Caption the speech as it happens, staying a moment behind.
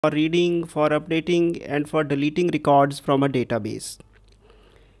for reading, for updating, and for deleting records from a database.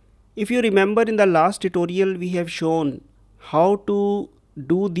 If you remember, in the last tutorial we have shown how to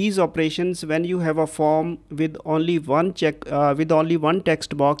do these operations when you have a form with only one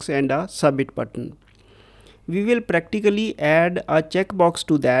text box and a submit button. We will practically add a checkbox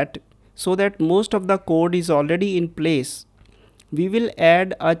to that so that most of the code is already in place. We will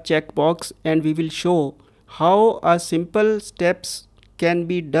add a checkbox and we will show how a simple steps can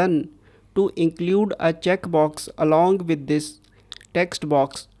be done to include a checkbox along with this text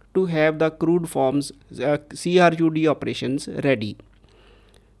box to have the CRUD forms CRUD operations ready.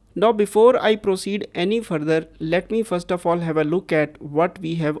 Now before I proceed any further, let me first of all have a look at what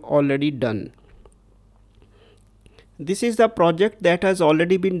we have already done. This is the project that has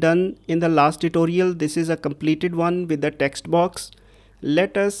already been done in the last tutorial. This is a completed one with the text box.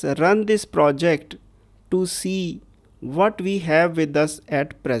 Let us run this project to see what we have with us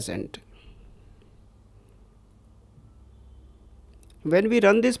at present. When we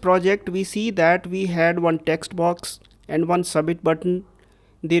run this project, we see that we had one text box and one submit button.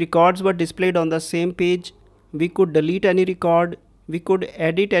 The records were displayed on the same page. We could delete any record. We could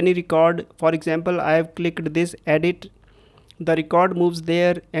edit any record. For example, I have clicked this edit. The record moves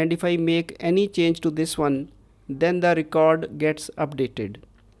there, and if I make any change to this one, then the record gets updated.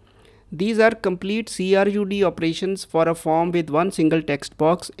 These are complete CRUD operations for a form with one single text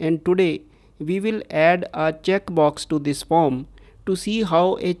box, and today we will add a checkbox to this form to see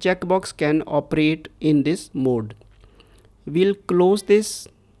how a checkbox can operate in this mode. We'll close this,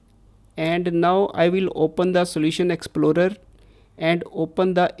 and now I will open the Solution Explorer and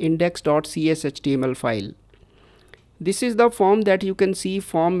open the index.cshtml file. This is the form that you can see.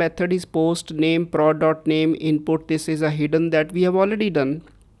 Form method is post name prod.name input. This is a hidden that we have already done.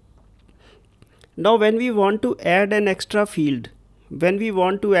 Now when we want to add an extra field, when we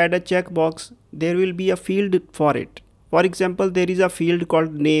want to add a checkbox, there will be a field for it. For example, there is a field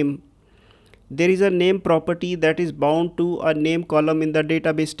called name. There is a name property that is bound to a name column in the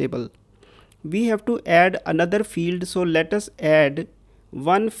database table. We have to add another field, so let us add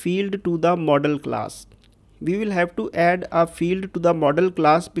one field to the model class. We will have to add a field to the model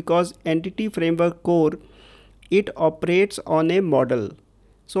class because Entity Framework Core, it operates on a model.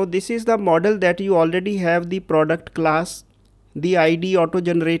 So this is the model that you already have: the product class, the ID auto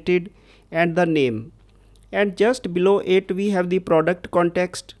generated, and the name. And just below it we have the product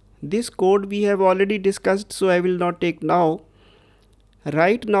context. This code we have already discussed, so I will not take now.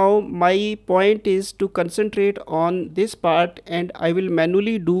 Right now my point is to concentrate on this part, and I will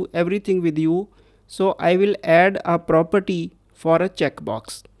manually do everything with you. So I will add a property for a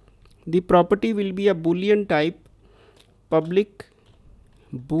checkbox. The property will be a boolean type, public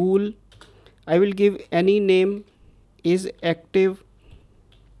bool. I will give any name, is active,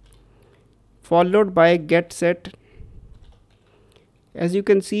 followed by get set. As you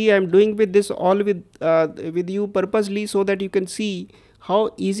can see, I am doing with this all with you purposely so that you can see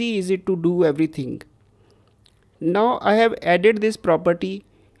how easy is it to do everything. Now I have added this property.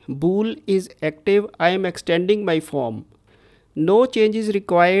 Bool is active. I am extending my form. No change is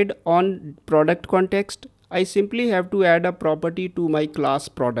required on product context. I simply have to add a property to my class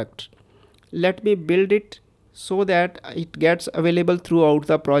product. Let me build it so that it gets available throughout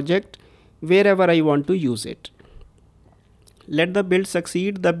the project wherever I want to use it. Let the build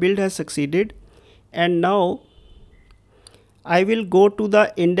succeed. The build has succeeded, and now I will go to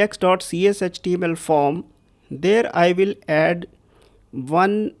the index.cshtml form. There I will add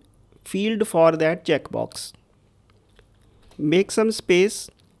one field for that checkbox. Make some space,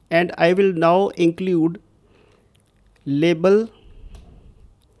 and I will now include label.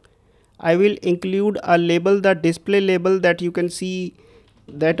 I will include a label, the display label that you can see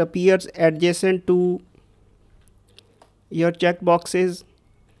that appears adjacent to your checkboxes.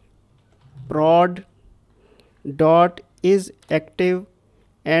 Prod dot is active,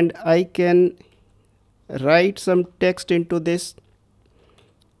 and I can write some text into this.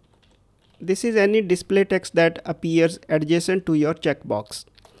 This is any display text that appears adjacent to your checkbox.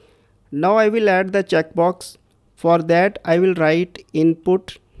 Now I will add the checkbox. For that I will write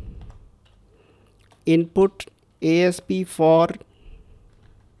input ASP for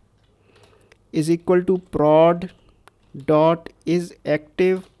is equal to prod dot is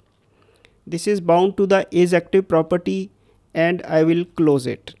active. This is bound to the is active property, and I will close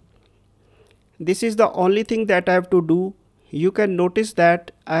it. This is the only thing that I have to do. You can notice that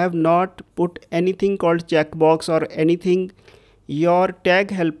I have not put anything called checkbox or anything. Your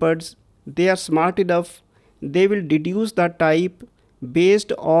tag helpers, they are smart enough. They will deduce the type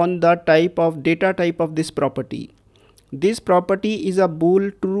based on the type of data type of this property. This property is a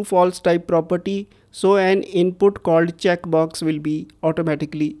bool true false type property, so an input called checkbox will be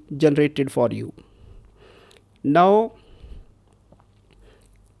automatically generated for you. Now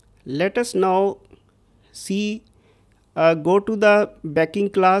let us now see, go to the backing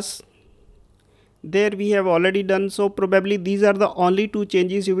class. There we have already done, so probably these are the only two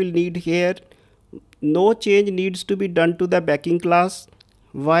changes you will need here. No change needs to be done to the backing class.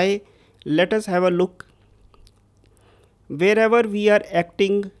 Why? Let us have a look. Wherever we are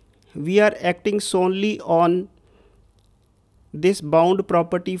acting solely on this bound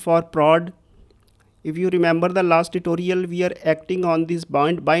property for prod. If you remember the last tutorial, we are acting on this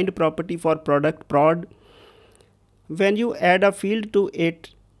bind property for product prod. When you add a field to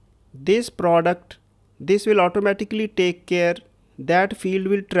it, this will automatically take care that field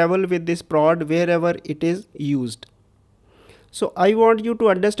will travel with this prod wherever it is used. So I want you to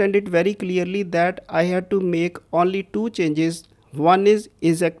understand it very clearly that I had to make only two changes. One is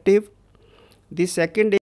active, the second